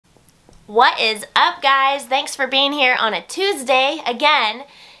What is up, guys? Thanks for being here on a Tuesday. Again,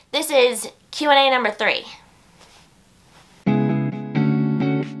 this is Q&A number 3.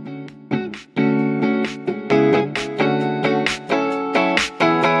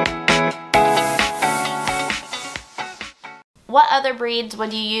 What other breeds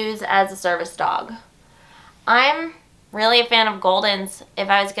would you use as a service dog? I'm really a fan of Goldens. If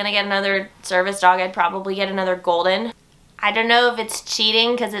I was going to get another service dog, I'd probably get another Golden. I don't know if it's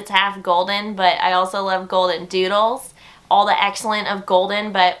cheating because it's half Golden, but I also love Golden Doodles. All the excellent of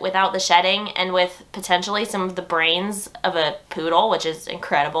Golden, but without the shedding and with potentially some of the brains of a poodle, which is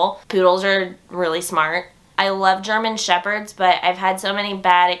incredible. Poodles are really smart. I love German Shepherds, but I've had so many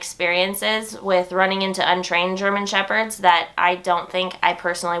bad experiences with running into untrained German Shepherds that I don't think I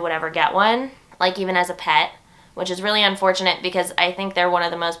personally would ever get one, like even as a pet, which is really unfortunate because I think they're one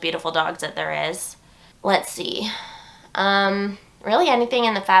of the most beautiful dogs that there is. Let's see. Really anything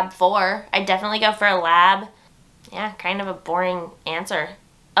in the Fab 4. I'd definitely go for a lab. Yeah, kind of a boring answer.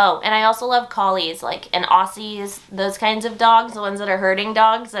 Oh, and I also love collies, like an Aussies, those kinds of dogs, the ones that are herding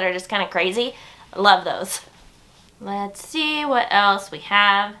dogs that are just kind of crazy. Love those. Let's see what else we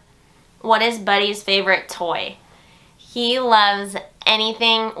have. What is Buddy's favorite toy? He loves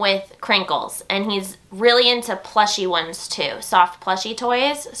anything with crinkles, and he's really into plushy ones too, soft plushy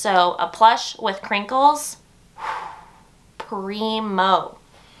toys. So a plush with crinkles, primo.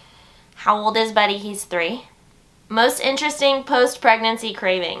 How old is Buddy? He's 3. Most interesting post-pregnancy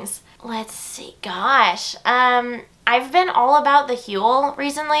cravings. Let's see, gosh. I've been all about the Huel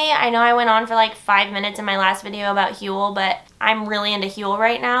recently. I know I went on for like 5 minutes in my last video about Huel, but I'm really into Huel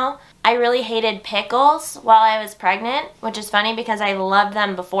right now. I really hated pickles while I was pregnant, which is funny because I loved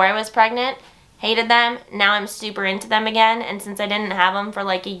them before I was pregnant. Hated them. Now I'm super into them again, and since I didn't have them for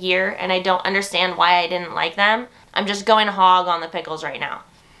like a year and I don't understand why I didn't like them, I'm just going hog on the pickles right now.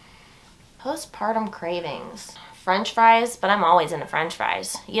 Postpartum cravings. French fries, but I'm always into French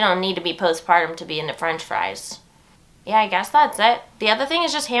fries. You don't need to be postpartum to be into French fries. Yeah, I guess that's it. The other thing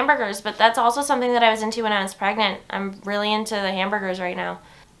is just hamburgers, but that's also something that I was into when I was pregnant. I'm really into the hamburgers right now.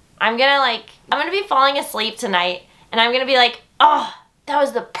 I'm gonna be falling asleep tonight, and I'm gonna be like, oh, that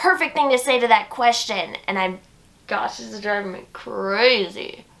was the perfect thing to say to that question. And gosh, this is driving me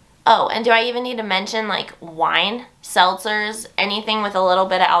crazy. Oh, and do I even need to mention like wine, seltzers, anything with a little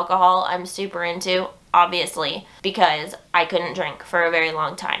bit of alcohol I'm super into, obviously, because I couldn't drink for a very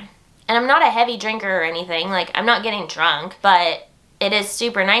long time. And I'm not a heavy drinker or anything, like I'm not getting drunk, but it is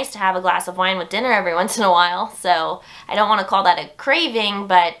super nice to have a glass of wine with dinner every once in a while, so I don't want to call that a craving,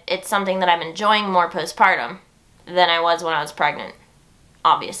 but it's something that I'm enjoying more postpartum than I was when I was pregnant,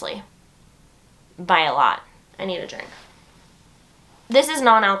 obviously. By a lot. I need a drink. This is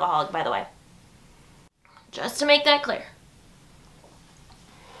non-alcoholic, by the way. Just to make that clear.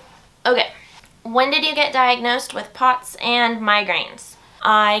 Okay. When did you get diagnosed with POTS and migraines?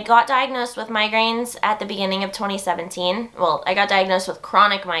 I got diagnosed with migraines at the beginning of 2017. Well, I got diagnosed with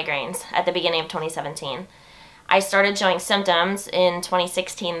chronic migraines at the beginning of 2017. I started showing symptoms in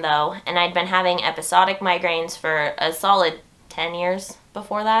 2016 though, and I'd been having episodic migraines for a solid 10 years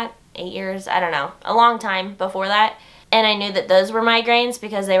before that. 8 years, I don't know. A long time before that. And I knew that those were migraines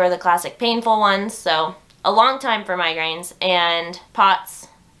because they were the classic painful ones, so a long time for migraines. And POTS,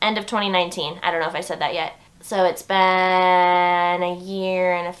 end of 2019. I don't know if I said that yet. So it's been a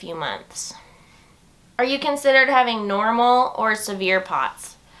year and a few months. Are you considered having normal or severe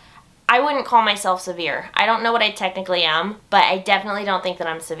POTS? I wouldn't call myself severe. I don't know what I technically am, but I definitely don't think that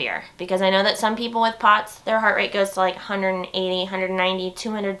I'm severe. Because I know that some people with POTS, their heart rate goes to like 180, 190,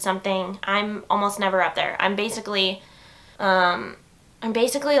 200 something. I'm almost never up there. I'm basically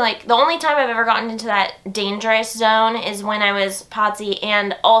like, the only time I've ever gotten into that dangerous zone is when I was POTSy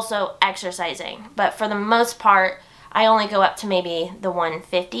and also exercising. But for the most part, I only go up to maybe the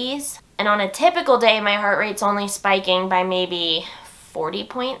 150s. And on a typical day, my heart rate's only spiking by maybe 40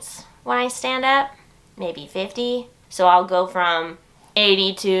 points when I stand up, maybe 50. So I'll go from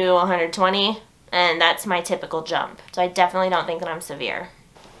 80 to 120, and that's my typical jump. So I definitely don't think that I'm severe.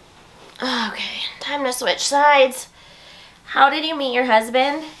 Okay, time to switch sides. How did you meet your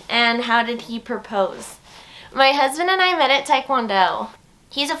husband, and how did he propose? My husband and I met at Taekwondo.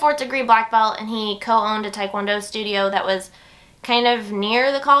 He's a 4th degree black belt, and he co-owned a Taekwondo studio that was kind of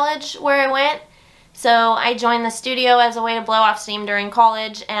near the college where I went. So I joined the studio as a way to blow off steam during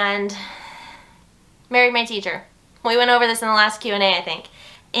college and married my teacher. We went over this in the last Q&A, I think.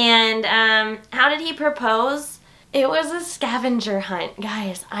 And how did he propose? It was a scavenger hunt,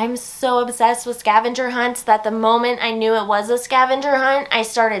 guys. I'm so obsessed with scavenger hunts that the moment I knew it was a scavenger hunt, I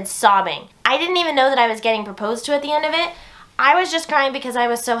started sobbing. I didn't even know that I was getting proposed to at the end of it. I was just crying because I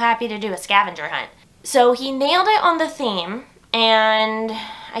was so happy to do a scavenger hunt. So he nailed it on the theme, and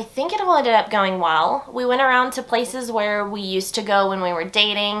I think it all ended up going well. We went around to places where we used to go when we were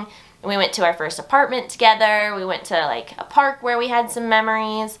dating. We went to our first apartment together. We went to like a park where we had some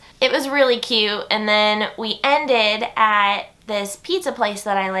memories. It was really cute. And then we ended at this pizza place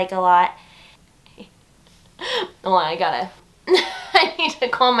that I like a lot. Well, I need to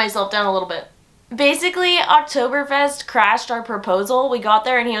calm myself down a little bit. Basically, Oktoberfest crashed our proposal. We got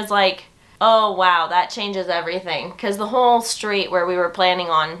there and he was like, oh wow, that changes everything. Because the whole street where we were planning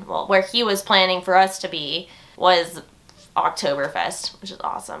on, well, where he was planning for us to be, was Oktoberfest, which is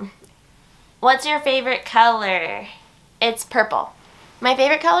awesome. What's your favorite color? It's purple. My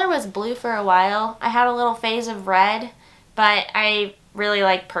favorite color was blue for a while. I had a little phase of red, but I really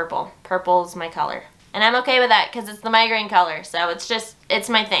like purple. Purple's my color. And I'm okay with that because it's the migraine color. So it's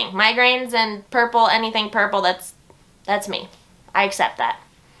my thing. Migraines and purple, anything purple, that's me. I accept that.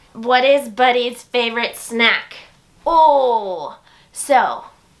 What is Buddy's favorite snack? Oh, so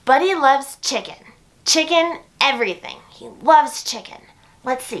Buddy loves chicken. Chicken, everything. He loves chicken.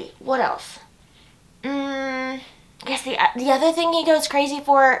 Let's see, what else? I guess the other thing he goes crazy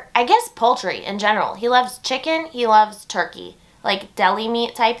for, I guess poultry in general. He loves chicken, he loves turkey. Like deli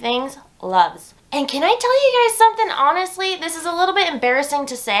meat type things, loves. And can I tell you guys something, honestly? This is a little bit embarrassing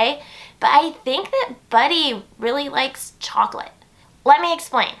to say, but I think that Buddy really likes chocolate. Let me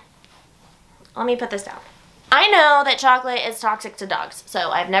explain. Let me put this down. I know that chocolate is toxic to dogs,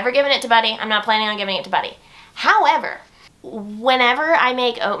 so I've never given it to Buddy. I'm not planning on giving it to Buddy. However, whenever I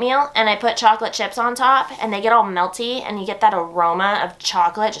make oatmeal and I put chocolate chips on top and they get all melty and you get that aroma of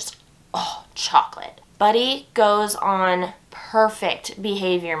chocolate, just, oh, chocolate. Buddy goes on perfect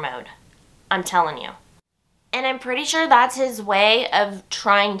behavior mode. I'm telling you. And I'm pretty sure that's his way of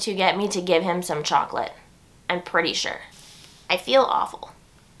trying to get me to give him some chocolate. I'm pretty sure. I feel awful.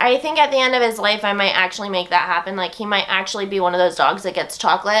 I think at the end of his life I might actually make that happen. Like he might actually be one of those dogs that gets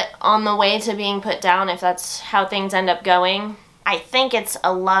chocolate on the way to being put down if that's how things end up going. I think it's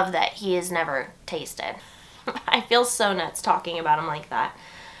a love that he has never tasted. I feel so nuts talking about him like that.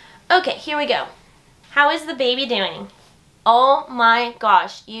 Okay, here we go. How is the baby doing? Oh my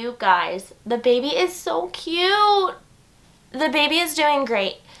gosh, you guys. The baby is so cute. The baby is doing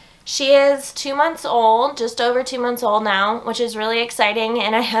great. She is 2 months old, just over 2 months old now, which is really exciting,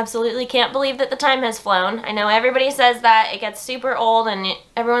 and I absolutely can't believe that the time has flown. I know everybody says that, it gets super old, and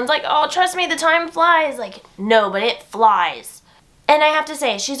everyone's like, oh, trust me, the time flies. Like, no, but it flies. And I have to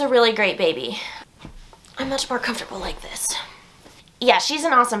say, she's a really great baby. I'm much more comfortable like this. Yeah, she's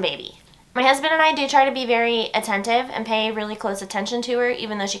an awesome baby. My husband and I do try to be very attentive and pay really close attention to her,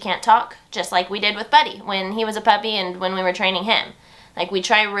 even though she can't talk, just like we did with Buddy when he was a puppy and when we were training him. Like, we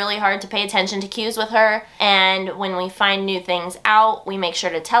try really hard to pay attention to cues with her, and when we find new things out, we make sure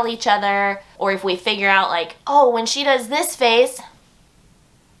to tell each other, or if we figure out, like, oh, when she does this face,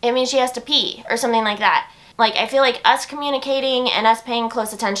 it means she has to pee, or something like that. Like, I feel like us communicating and us paying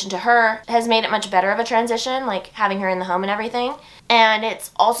close attention to her has made it much better of a transition, like having her in the home and everything. And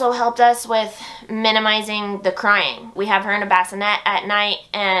it's also helped us with minimizing the crying. We have her in a bassinet at night,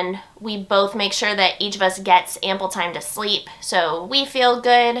 and we both make sure that each of us gets ample time to sleep. So we feel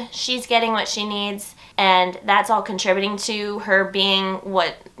good, she's getting what she needs, and that's all contributing to her being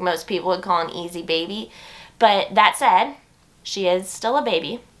what most people would call an easy baby. But that said, she is still a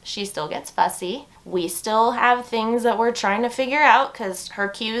baby. She still gets fussy. We still have things that we're trying to figure out because her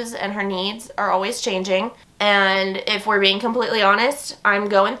cues and her needs are always changing. And if we're being completely honest, I'm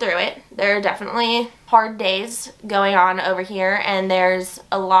going through it. There are definitely hard days going on over here, and there's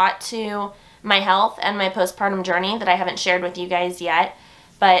a lot to my health and my postpartum journey that I haven't shared with you guys yet.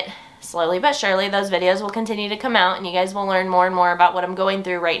 But slowly but surely, those videos will continue to come out, and you guys will learn more and more about what I'm going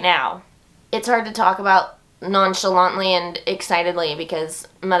through right now. It's hard to talk about nonchalantly and excitedly because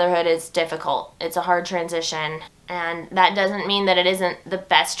motherhood is difficult. It's a hard transition, and that doesn't mean that it isn't the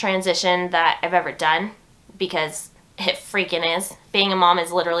best transition that I've ever done, because it freaking is. Being a mom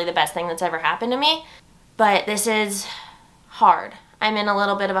is literally the best thing that's ever happened to me, but this is hard. I'm in a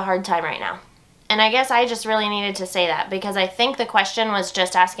little bit of a hard time right now. And I guess I just really needed to say that because I think the question was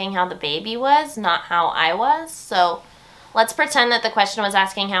just asking how the baby was, not how I was. So let's pretend that the question was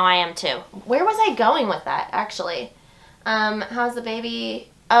asking how I am too. Where was I going with that, actually? How's the baby?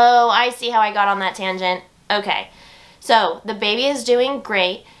 Oh, I see how I got on that tangent. Okay, so the baby is doing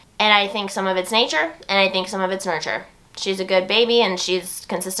great, and I think some of it's nature, and I think some of it's nurture. She's a good baby, and she's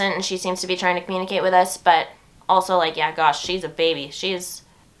consistent, and she seems to be trying to communicate with us, but also, like, yeah, gosh, she's a baby. She's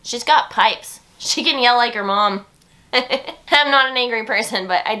got pipes. She can yell like her mom. I'm not an angry person,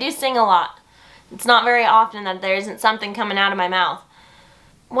 but I do sing a lot. It's not very often that there isn't something coming out of my mouth.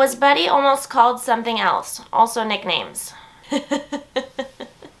 Was Buddy almost called something else? Also nicknames.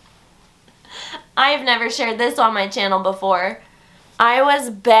 I've never shared this on my channel before. I was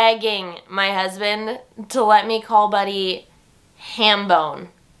begging my husband to let me call Buddy Hambone.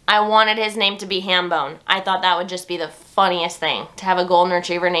 I wanted his name to be Hambone. I thought that would just be the funniest thing, to have a golden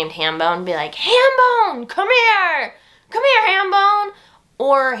retriever named Hambone. Be like, Hambone, come here! Come here, Hambone!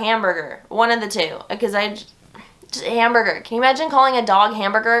 Or Hamburger. One of the two. Because just Hamburger. Can you imagine calling a dog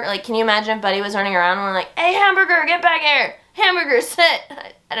Hamburger? Like, can you imagine if Buddy was running around and we're like, hey, Hamburger, get back here! Hamburger, sit!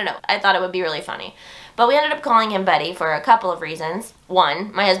 I don't know. I thought it would be really funny. But we ended up calling him Buddy for a couple of reasons.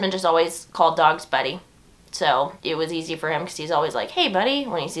 One, my husband just always called dogs Buddy. So it was easy for him because he's always like, hey, Buddy,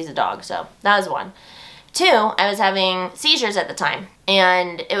 when he sees a dog. So that was one. Two, I was having seizures at the time.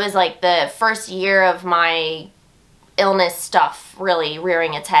 And it was like the first year of my illness stuff really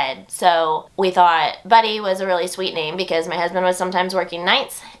rearing its head. So we thought Buddy was a really sweet name because my husband was sometimes working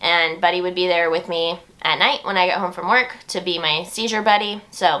nights. And Buddy would be there with me at night when I got home from work to be my seizure buddy.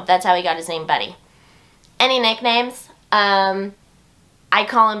 So that's how he got his name Buddy. Any nicknames? I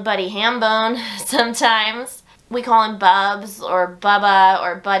call him Buddy Hambone sometimes. We call him Bubs or Bubba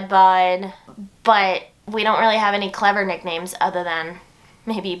or Bud Bud. But we don't really have any clever nicknames other than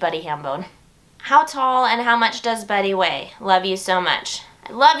maybe Buddy Hambone. How tall and how much does Buddy weigh? Love you so much.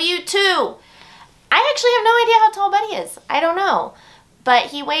 I love you too. I actually have no idea how tall Buddy is. I don't know. But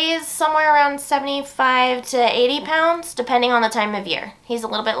he weighs somewhere around 75 to 80 pounds, depending on the time of year. He's a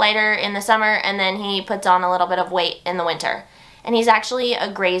little bit lighter in the summer, and then he puts on a little bit of weight in the winter. And he's actually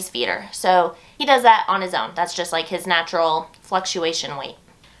a graze feeder, so he does that on his own. That's just like his natural fluctuation weight.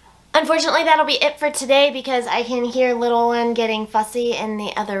 Unfortunately, that'll be it for today because I can hear little one getting fussy in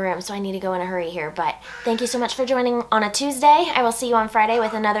the other room, so I need to go in a hurry here. But thank you so much for joining on a Tuesday. I will see you on Friday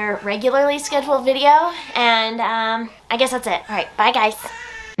with another regularly scheduled video, and I guess that's it. All right, bye guys.